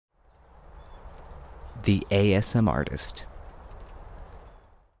the ASM artist.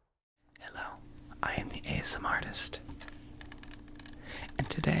 Hello, I am the ASM artist. And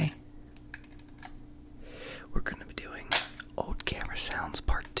today, we're going to be doing old camera sounds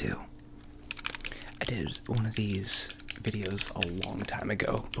part 2. I did one of these videos a long time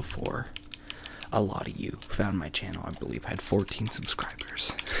ago before a lot of you found my channel. I believe I had 14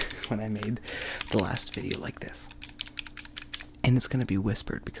 subscribers when I made the last video like this. And it's going to be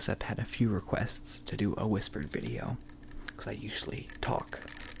whispered because I've had a few requests to do a whispered video, because I usually talk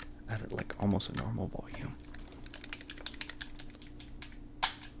at like almost a normal volume.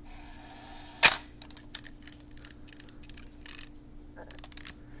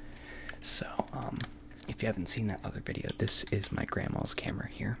 So, if you haven't seen that other video, this is my grandma's camera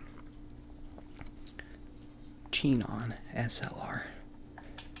here. Chinon SLR.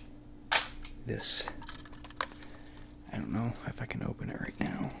 This, I don't know if I can open it right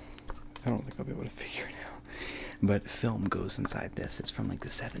now. I don't think I'll be able to figure it out. But film goes inside this. It's from like the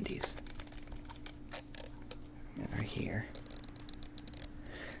 70s. And right here,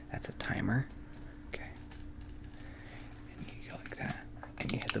 that's a timer. Okay. And you go like that.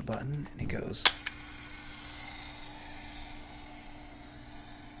 And you hit the button and it goes.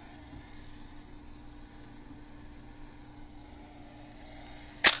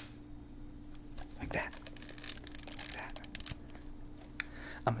 Like that. Like that.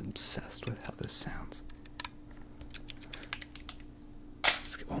 I'm obsessed with how this sounds.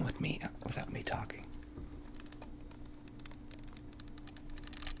 Let's get one with me without me talking.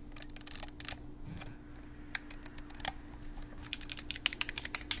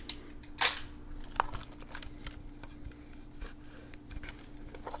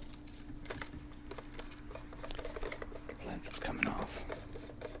 The lens is coming off.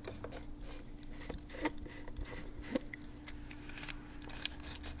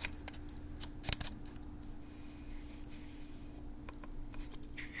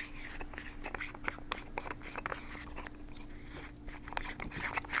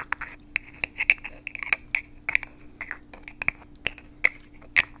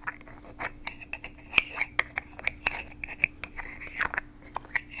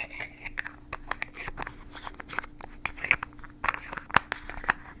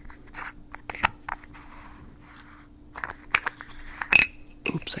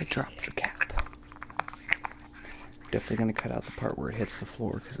 Oops, I dropped the cap. Definitely going to cut out the part where it hits the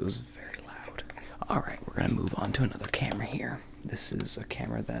floor because it was very loud. Alright, we're going to move on to another camera here. This is a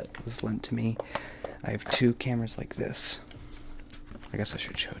camera that was lent to me. I have 2 cameras like this. I guess I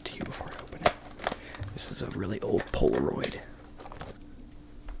should show it to you before I open it. This is a really old Polaroid.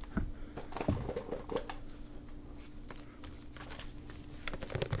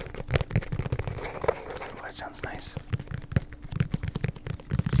 Oh, that sounds nice.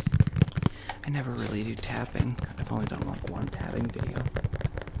 I never really do tapping. I've only done like one tapping video.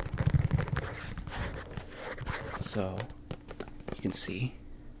 So, you can see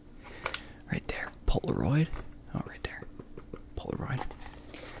right there, Polaroid. Oh, right there, Polaroid.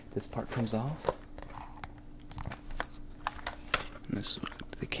 This part comes off. And this is what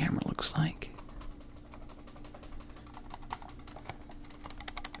the camera looks like.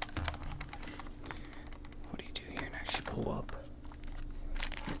 What do you do here and actually pull up?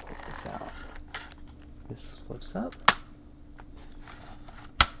 Let me pull this out. This flips up.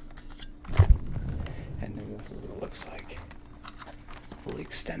 And then this is what it looks like. Fully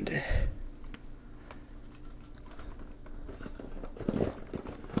extended.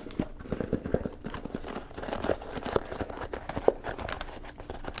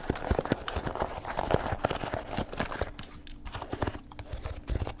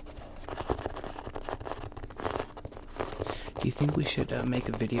 Do you think we should make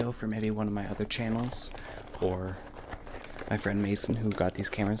a video for maybe one of my other channels? Or my friend Mason, who got these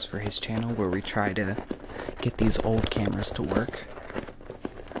cameras for his channel, where we try to get these old cameras to work?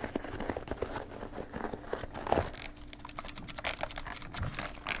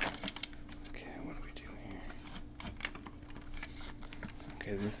 Okay, what do we do here?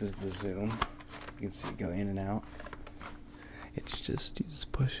 Okay, this is the zoom. You can see it go in and out. It's just, you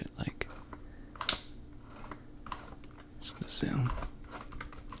just push it like, it's the zoom.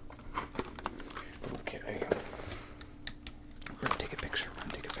 Okay. We're gonna take a picture.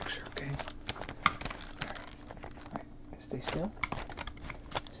 Okay? Alright. Stay still.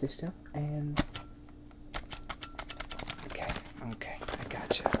 Stay still. And okay, I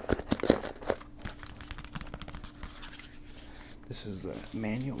gotcha. This is the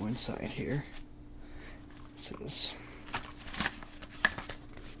manual inside here. It says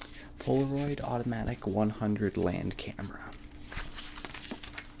Polaroid automatic 100 land camera.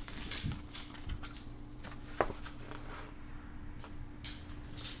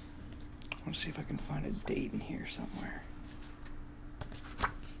 Let's see if I can find a date in here somewhere.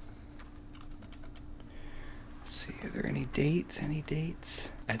 Let's see, are there any dates? Any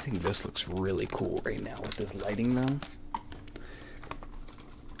dates? I think this looks really cool right now with this lighting though.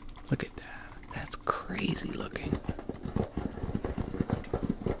 Look at that. That's crazy looking.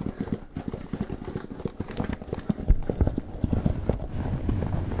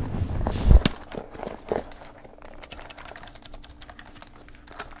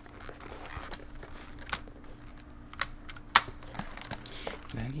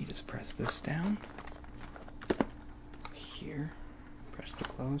 Then you just press this down here, press to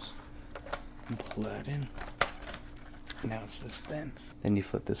close, and pull that in. Now it's this thin. Then you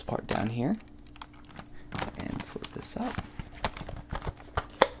flip this part down here and flip this up.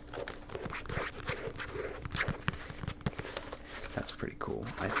 That's pretty cool,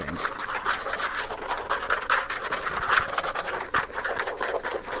 I think.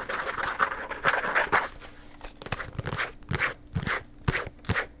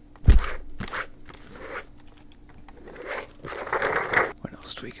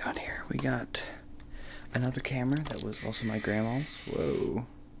 We got here? We got another camera that was also my grandma's. Whoa.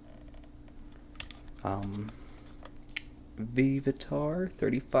 Vivitar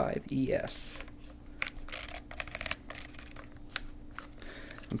 35 ES.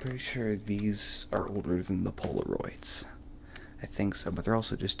 I'm pretty sure these are older than the Polaroids. I think so, but they're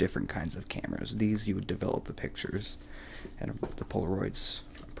also just different kinds of cameras. These you would develop the pictures, and the Polaroids,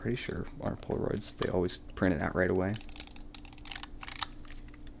 I'm pretty sure, aren't Polaroids. They always print it out right away.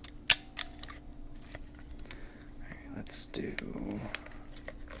 Let's do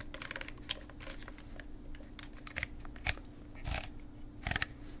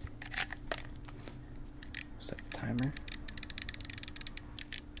set the timer.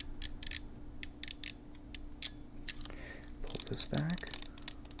 Pull this back.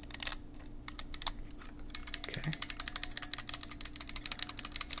 Okay.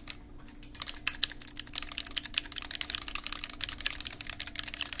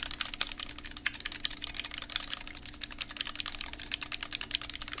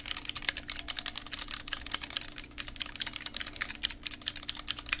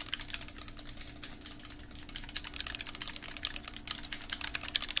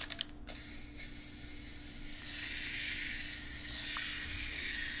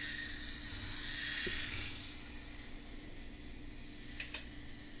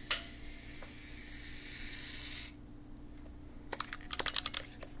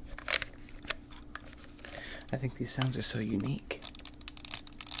 I think these sounds are so unique.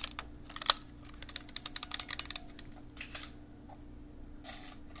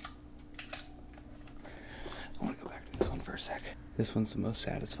 I want to go back to this one for a sec. This one's the most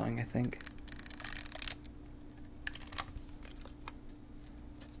satisfying, I think.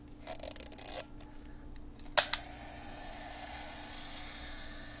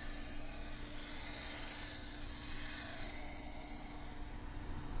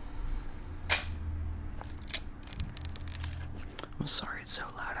 I'm sorry it's so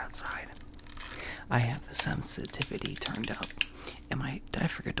loud outside. I have the sensitivity turned up. Did I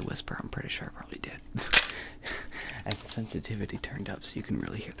forget to whisper? I'm pretty sure I probably did. I have the sensitivity turned up so you can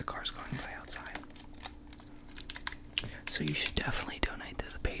really hear the cars going by outside. So you should definitely donate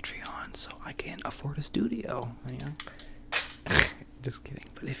to the Patreon so I can afford a studio. You know? Just kidding.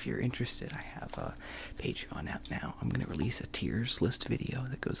 But if you're interested, I have a Patreon app now. I'm going to release a tiers list video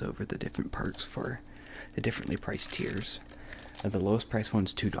that goes over the different perks for the differently priced tiers. The lowest price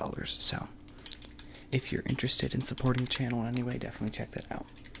one's $2, so if you're interested in supporting the channel in any way, definitely check that out.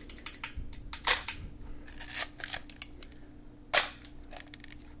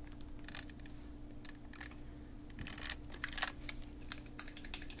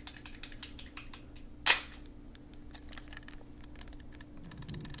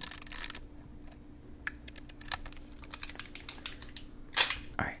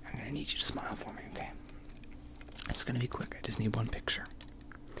 Alright, I'm gonna need you to smile for me, okay? It's gonna be quick. I just need one picture.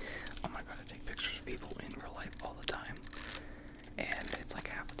 Oh my god, I take pictures of people in real life all the time. And it's like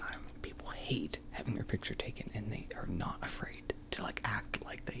half the time people hate having their picture taken and they are not afraid to like act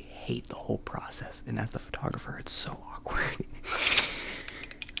like they hate the whole process. And as the photographer, it's so awkward.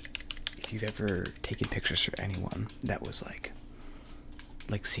 If you've ever taken pictures for anyone that was like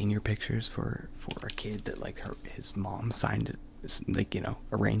senior pictures for a kid that like his mom signed it, like, you know,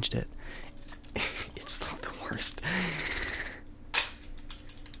 arranged it. It's the worst.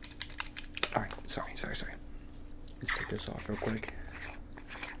 Alright, sorry. Let's take this off real quick.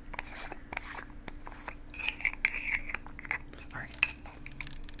 Alright.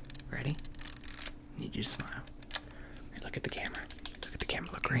 Ready? I need you to smile. Right, look at the camera. Look at the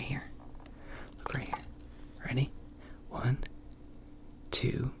camera. Look right here. Look right here. Ready? 1,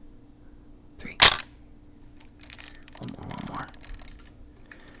 2, 3. One more.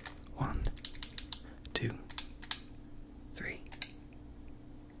 1, 2, 3.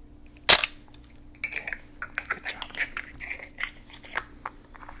 Okay, good job.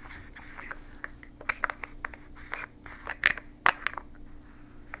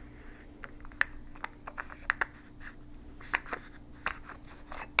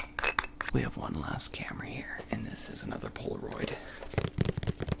 We have one last camera here, and this is another Polaroid.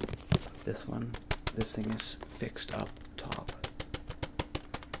 This thing is fixed up top.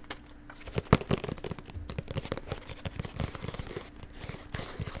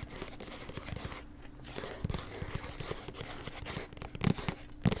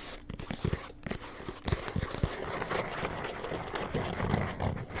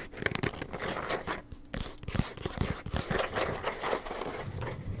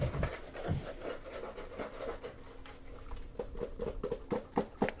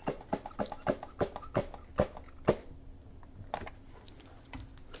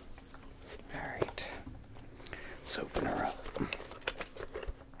 Let's open her up.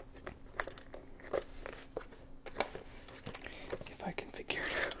 If I can figure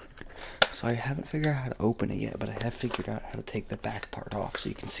it out. So I haven't figured out how to open it yet, but I have figured out how to take the back part off so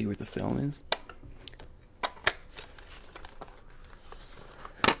you can see where the film is.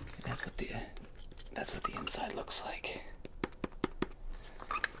 And that's what the inside looks like.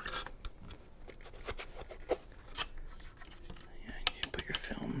 Yeah, you put your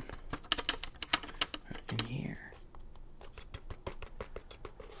film in here.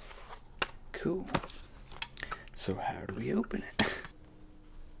 Cool. So how do we open it?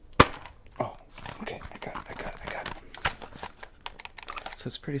 Oh, okay, I got it. So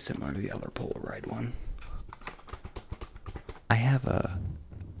it's pretty similar to the other Polaroid one. I have a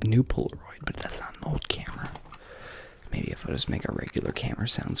new Polaroid, but that's not an old camera. Maybe if I just make a regular camera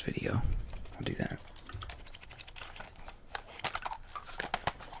sounds video, I'll do that.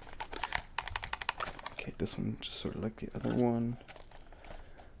 Okay, this one just sort of like the other one.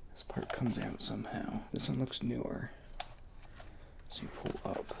 This part comes out somehow. This one looks newer. So you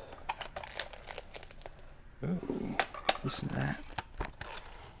pull up. Ooh, listen to that.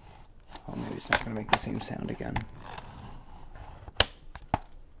 Oh, maybe it's not going to make the same sound again.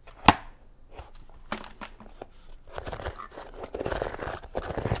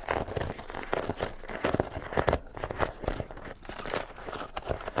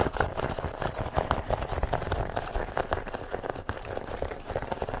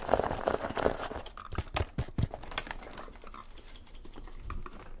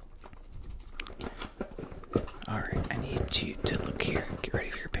 Alright, I need you to look here. Get ready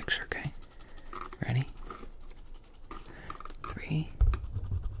for your picture, okay? Ready? 3,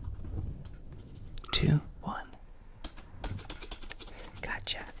 2, 1.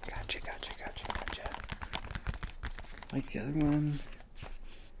 Gotcha. Like the other one.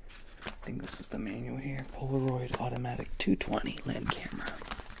 I think this is the manual here. Polaroid automatic 220 lens camera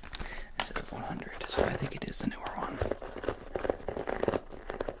instead of 100. So I think it is the newer one.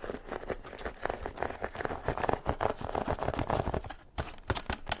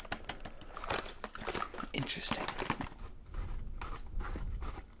 Interesting.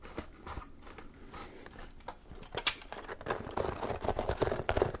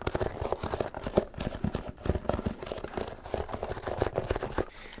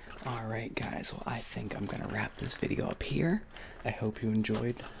 Alright guys, well I think I'm gonna wrap this video up here. I hope you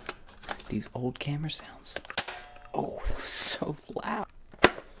enjoyed these old camera sounds. Oh, that was so loud.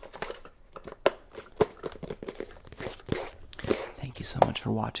 Thank you so much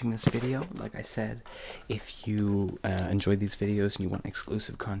for watching this video. Like I said, if you enjoyed these videos and you want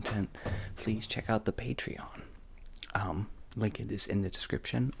exclusive content, please check out the Patreon. Link is in the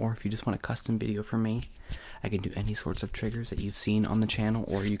description. Or if you just want a custom video from me, I can do any sorts of triggers that you've seen on the channel,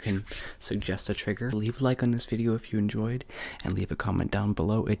 or you can suggest a trigger. Leave a like on this video if you enjoyed, and leave a comment down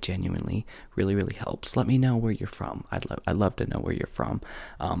below. It genuinely really helps. Let me know where you're from. I'd love to know where you're from.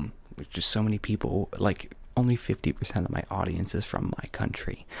 There's just so many people, like only 50% of my audience is from my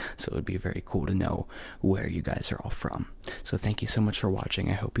country, so it would be very cool to know where you guys are all from. So thank you so much for watching.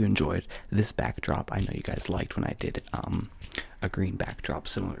 I hope you enjoyed this backdrop. I know you guys liked when I did a green backdrop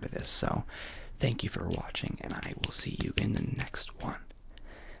similar to this, so thank you for watching, and I will see you in the next one.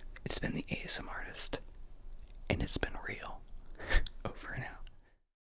 It's been the ASM Artist, and it's been real. Over and out.